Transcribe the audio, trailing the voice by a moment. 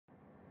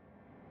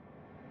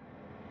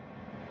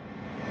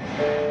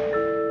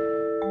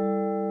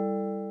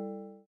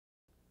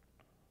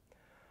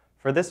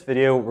For this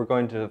video, we're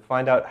going to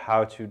find out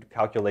how to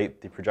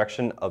calculate the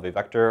projection of a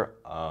vector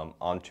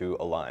onto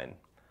a line.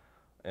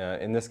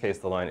 In this case,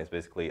 the line is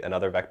basically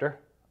another vector.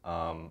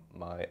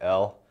 My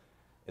L,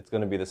 it's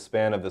going to be the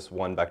span of this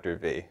one vector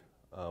v,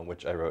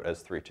 which I wrote as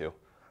 3, 2.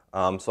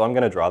 So I'm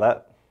going to draw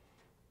that.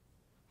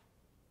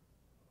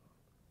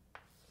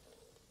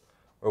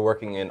 We're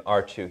working in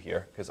R2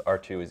 here, because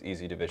R2 is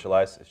easy to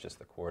visualize. It's just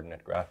the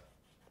coordinate graph.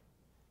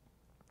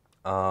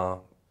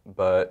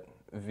 But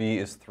v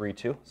is 3,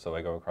 2, so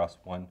I go across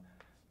 1,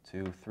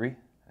 2, 3,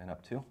 and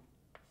up 2.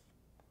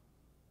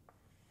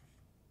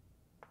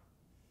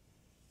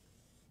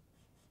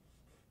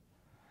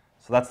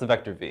 So that's the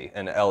vector v,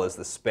 and L is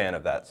the span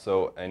of that,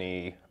 so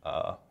any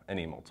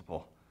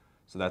multiple.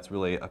 So that's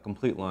really a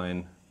complete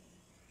line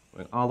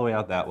going all the way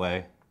out that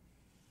way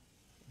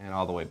and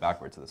all the way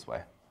backwards this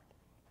way.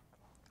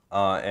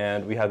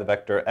 And we have the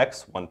vector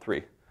x, 1, 3.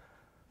 So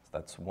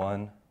that's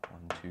 1,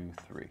 1, 2,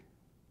 3.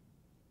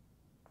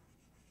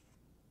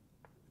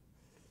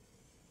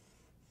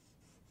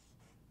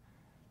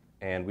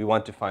 And we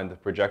want to find the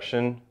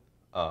projection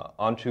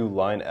onto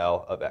line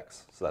L of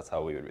x. So that's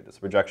how we would read this,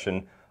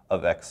 projection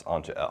of x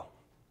onto L.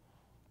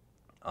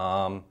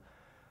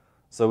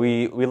 So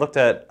we looked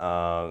at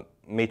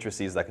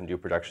matrices that can do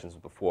projections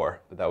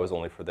before, but that was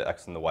only for the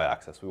x and the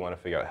y-axis. We want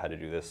to figure out how to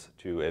do this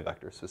to a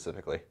vector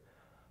specifically.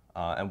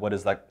 And what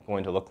is that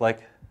going to look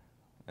like?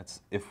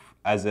 It's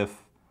as if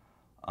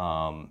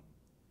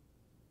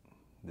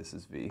this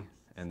is v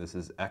and this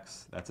is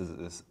x.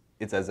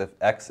 It's as if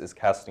x is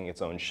casting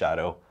its own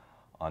shadow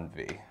on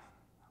v.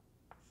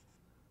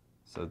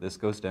 So this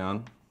goes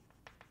down.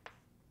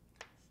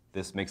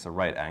 This makes a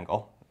right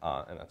angle,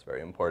 and that's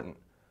very important.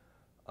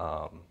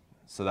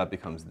 So that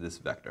becomes this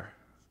vector.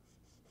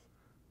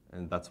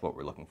 And that's what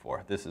we're looking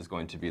for. This is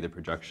going to be the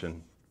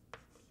projection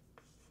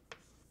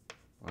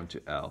onto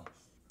L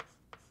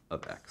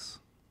of x.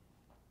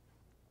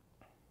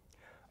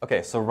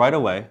 Okay, so right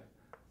away,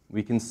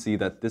 we can see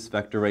that this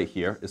vector right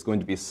here is going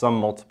to be some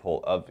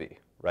multiple of v,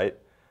 right?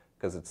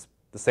 Because it's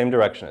the same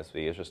direction as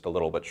v, it's just a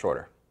little bit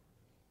shorter.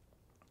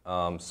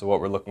 So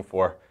what we're looking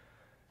for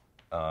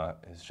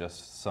is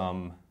just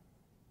some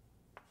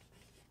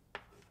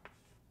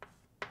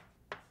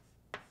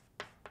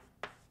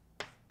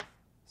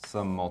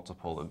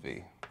multiple of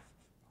v.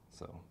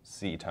 So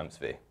c times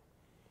v.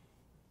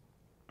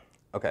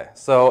 Okay,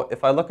 so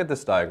if I look at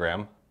this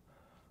diagram,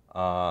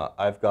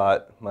 I've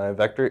got my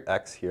vector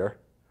x here.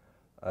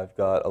 I've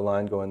got a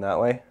line going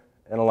that way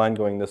and a line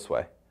going this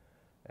way.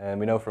 And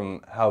we know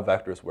from how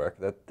vectors work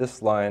that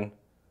this line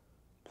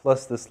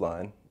plus this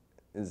line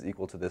is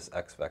equal to this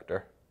x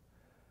vector.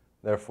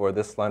 Therefore,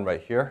 this line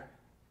right here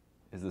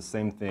is the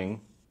same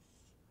thing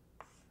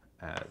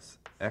as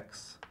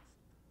x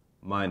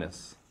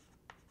minus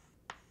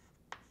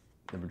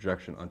the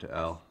projection onto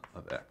L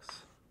of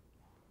x.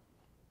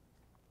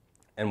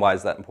 And why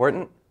is that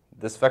important?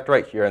 This vector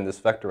right here and this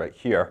vector right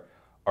here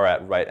are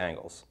at right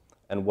angles.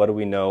 And what do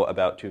we know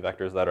about two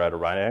vectors that are at a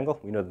right angle?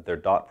 We know that their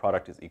dot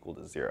product is equal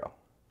to 0.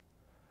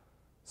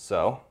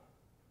 So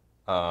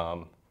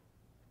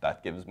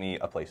that gives me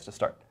a place to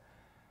start.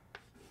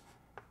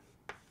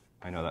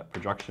 I know that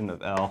projection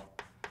of L,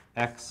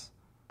 x,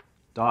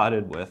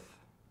 dotted with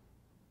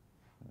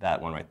that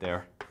one right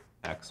there,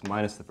 x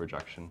minus the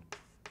projection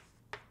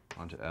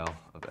onto L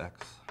of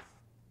x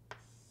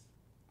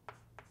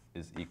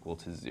is equal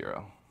to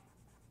 0.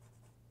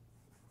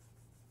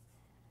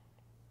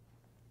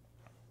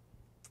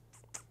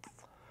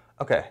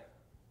 Okay,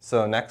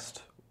 so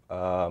next,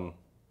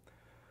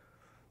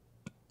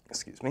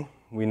 excuse me,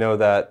 we know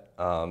that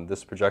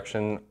this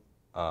projection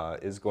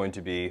is going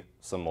to be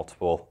some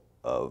multiple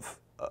of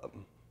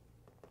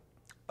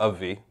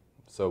v.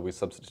 So we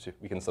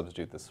can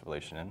substitute this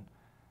relation in.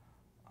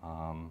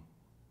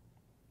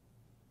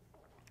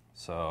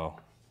 So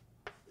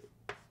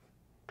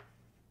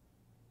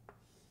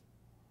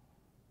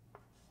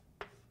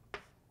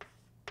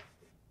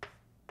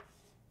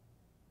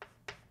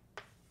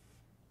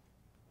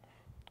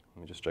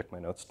let me just check my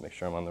notes to make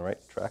sure I'm on the right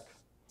track.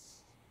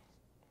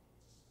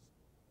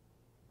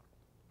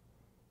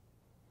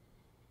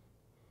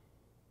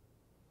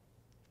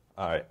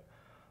 All right.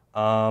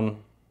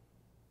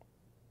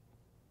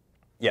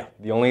 Yeah,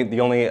 the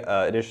only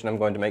addition I'm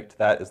going to make to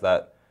that is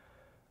that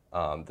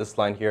this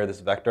line here,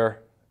 this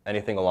vector,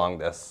 anything along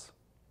this,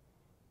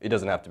 it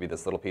doesn't have to be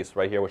this little piece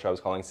right here, which I was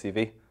calling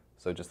CV.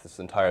 So just this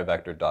entire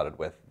vector dotted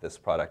with this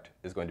product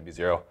is going to be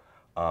 0.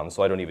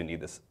 So I don't even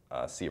need this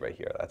c right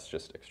here. That's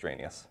just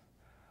extraneous.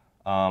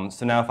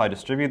 So now if I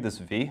distribute this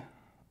v,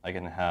 I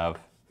can have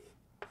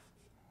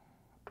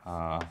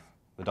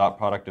the dot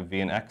product of v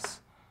and x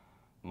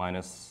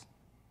minus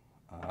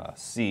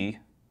c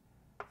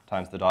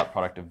times the dot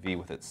product of v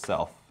with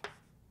itself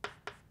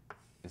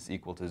is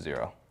equal to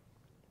 0.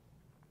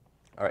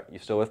 All right, you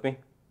still with me?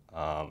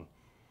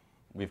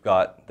 We've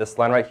got this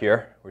line right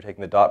here. We're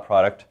taking the dot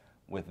product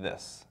with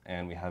this,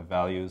 and we have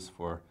values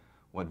for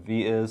what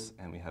v is,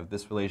 and we have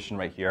this relation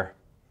right here.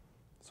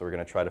 So we're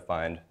going to try to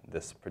find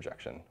this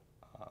projection.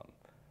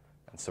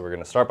 And so we're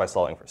going to start by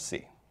solving for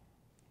c.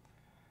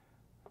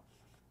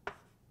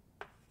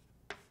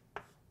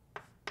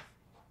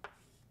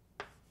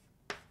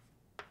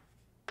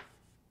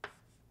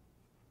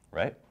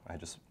 right? I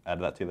just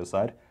added that to the other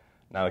side.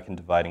 Now I can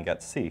divide and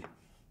get c.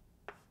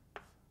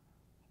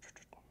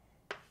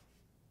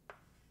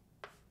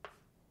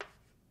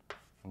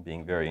 I'm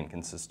being very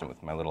inconsistent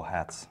with my little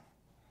hats.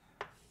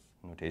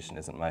 Notation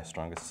isn't my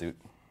strongest suit.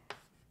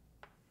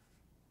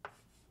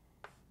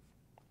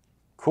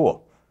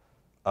 Cool.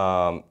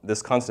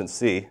 This constant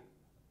c,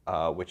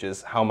 which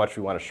is how much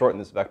we want to shorten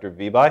this vector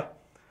v by,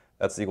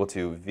 that's equal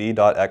to v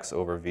dot x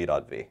over v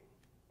dot v.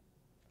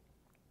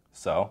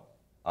 So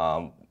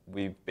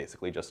we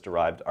basically just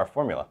derived our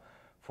formula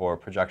for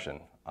projection.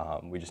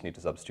 We just need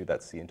to substitute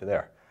that c into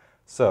there.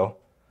 So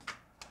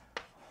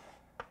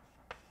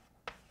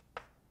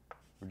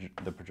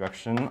the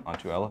projection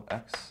onto L of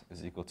x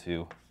is equal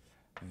to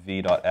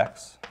v dot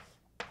x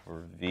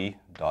over v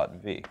dot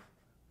v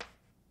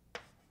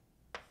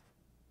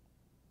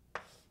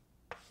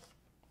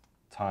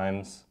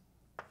times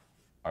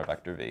our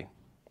vector v.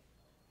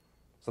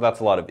 So that's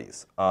a lot of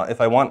v's.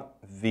 If I want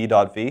v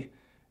dot v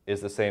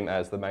is the same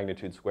as the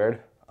magnitude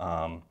squared,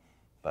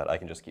 but I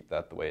can just keep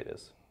that the way it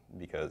is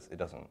because it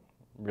doesn't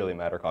really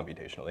matter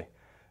computationally.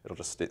 It'll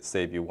just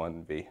save you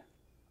one v.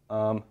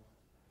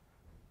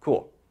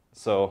 Cool.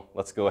 So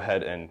let's go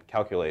ahead and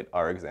calculate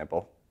our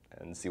example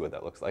and see what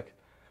that looks like.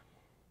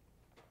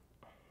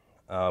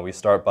 We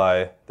start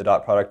by the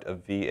dot product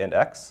of v and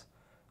x.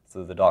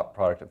 So the dot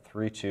product of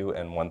 3, 2,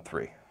 and 1,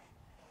 3.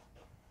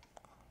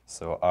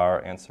 So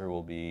our answer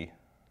will be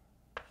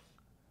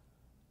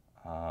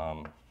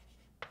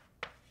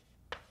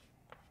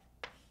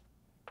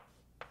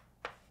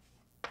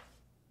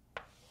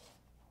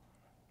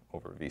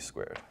over v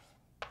squared.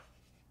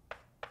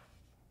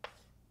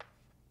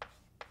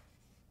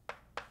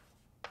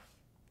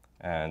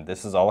 And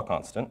this is all a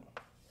constant.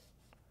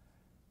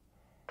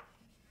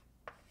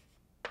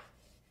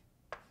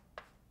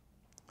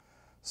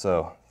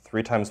 So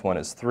 3 times 1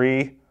 is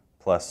 3,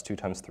 plus 2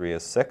 times 3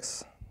 is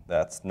 6.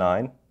 That's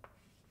 9.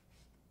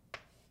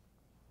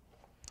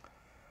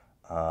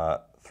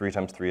 3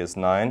 times 3 is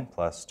 9,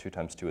 plus 2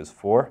 times 2 is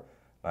 4.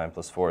 9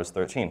 plus 4 is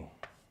 13.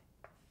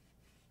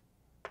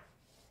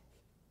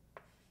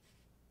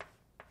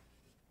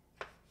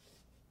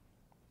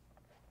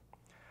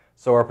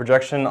 So our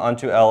projection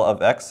onto L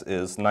of x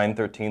is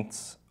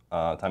 9/13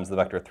 times the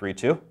vector 3,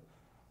 2.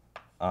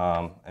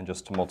 And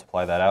just to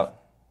multiply that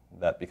out,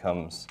 that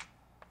becomes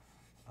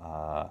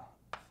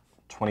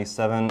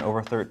 27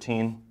 over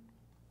 13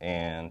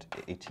 and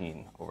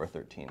 18 over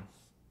 13.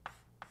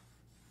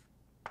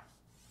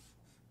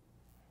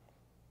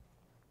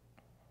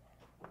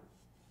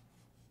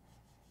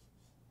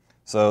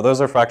 So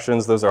those are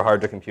fractions. Those are hard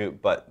to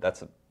compute, but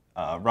that's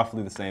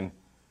roughly the same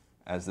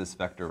as this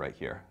vector right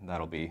here.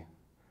 That'll be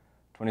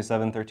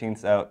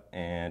 27/13 out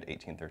and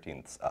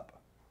 18/13 up.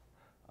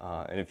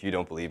 And if you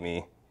don't believe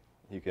me,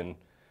 you can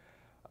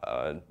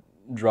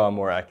draw a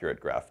more accurate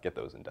graph, get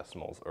those in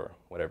decimals or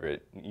whatever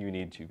you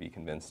need to be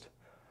convinced.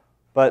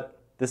 But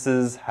this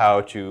is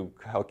how to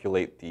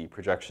calculate the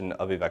projection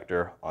of a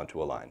vector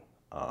onto a line.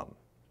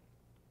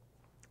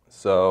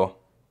 So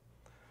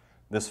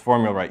this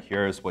formula right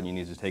here is what you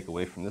need to take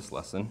away from this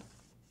lesson.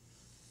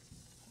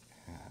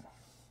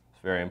 It's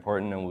very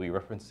important, and we'll be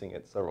referencing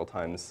it several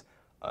times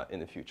in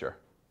the future.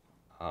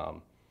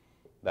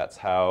 That's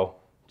how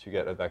to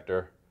get a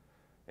vector,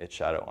 its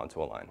shadow,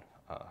 onto a line.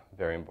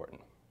 Very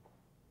important.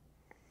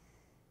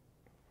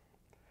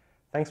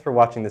 Thanks for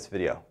watching this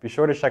video. Be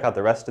sure to check out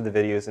the rest of the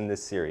videos in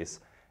this series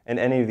and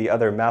any of the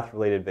other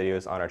math-related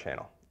videos on our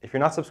channel. If you're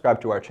not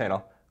subscribed to our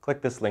channel,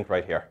 click this link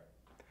right here.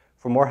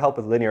 For more help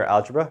with linear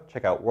algebra,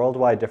 check out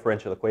Worldwide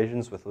Differential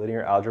Equations with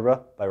Linear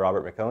Algebra by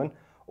Robert McCohen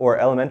or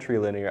Elementary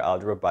Linear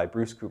Algebra by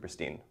Bruce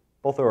Cooperstein.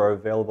 Both are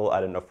available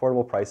at an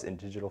affordable price in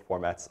digital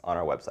formats on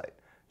our website.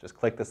 Just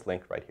click this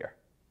link right here.